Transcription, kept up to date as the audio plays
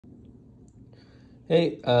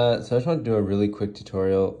Hey, so I just want to do a really quick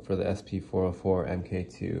tutorial for the SP-404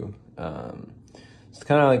 MK2. It's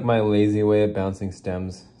kind of like my lazy way of bouncing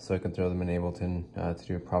stems so I can throw them in Ableton to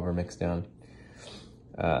do a proper mix down.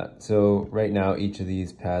 So right now each of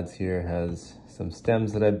these pads here has some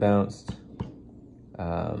stems that I bounced,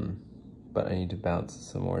 but I need to bounce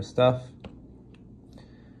some more stuff.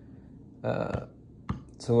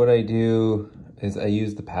 So what I do is I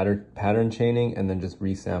use the pattern chaining and then just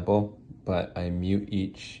resample, but I mute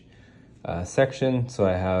each section so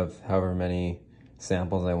I have however many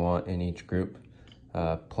samples I want in each group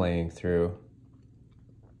playing through.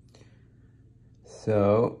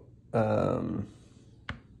 So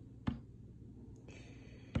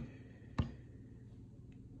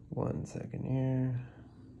one second here.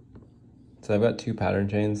 So I've got two pattern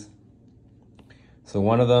chains. So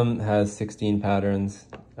one of them has 16 patterns,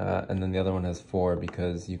 and then the other one has 4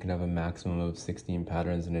 because you can have a maximum of 16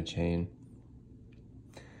 patterns in a chain.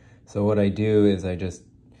 So what I do is I just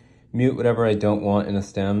mute whatever I don't want in a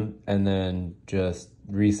stem and then just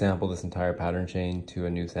resample this entire pattern chain to a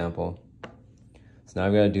new sample. So now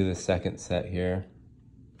I've got to do the second set here.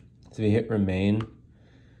 So if you hit remain,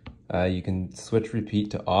 you can switch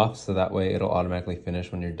repeat to off, so that way it'll automatically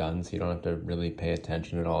finish when you're done, so you don't have to really pay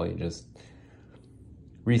attention at all. You just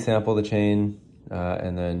resample the chain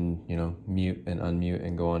and then, mute and unmute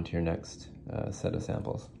and go on to your next set of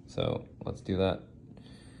samples. So let's do that.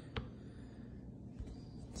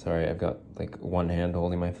 Sorry, I've got like one hand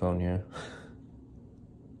holding my phone here.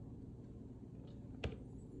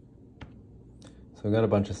 So I've got a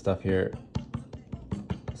bunch of stuff here.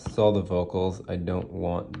 This is all the vocals. I don't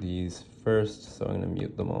want these first, so I'm gonna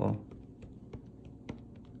mute them all.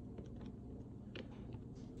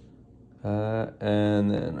 And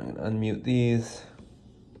then I'm gonna unmute these.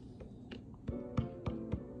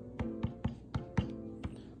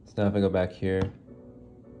 So now if I go back here,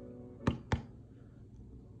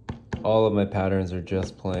 all of my patterns are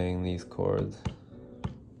just playing these chords.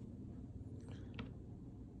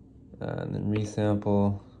 And then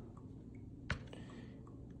resample.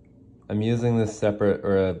 I'm using this separate,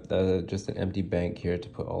 or just an empty bank here to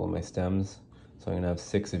put all of my stems. So I'm gonna have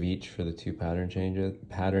 6 of each for the 2 pattern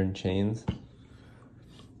chains.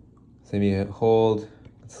 So maybe hit hold,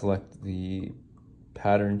 select the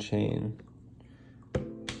pattern chain,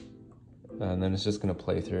 and then it's just gonna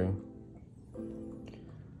play through.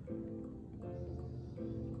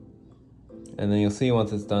 And then you'll see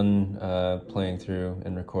once it's done playing through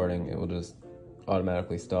and recording, it will just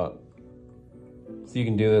automatically stop. So you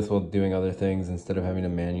can do this while doing other things instead of having to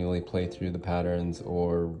manually play through the patterns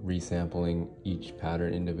or resampling each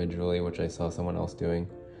pattern individually, which I saw someone else doing,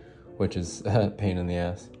 which is a pain in the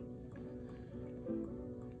ass.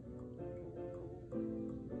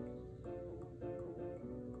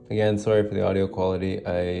 Again, sorry for the audio quality.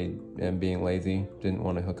 I am being lazy, didn't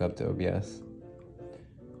want to hook up to OBS.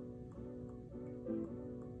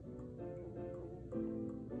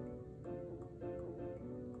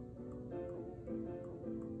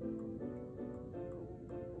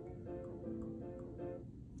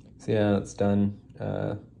 So yeah, it's done.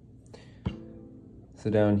 So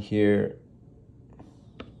down here,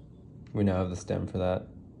 we now have the stem for that.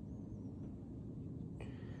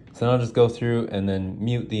 So now I'll just go through and then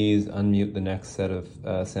mute these, unmute the next set of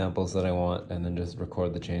samples that I want, and then just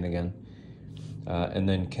record the chain again. And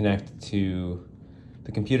then connect to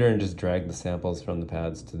the computer and just drag the samples from the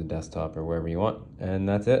pads to the desktop or wherever you want. And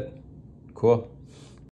that's it. Cool.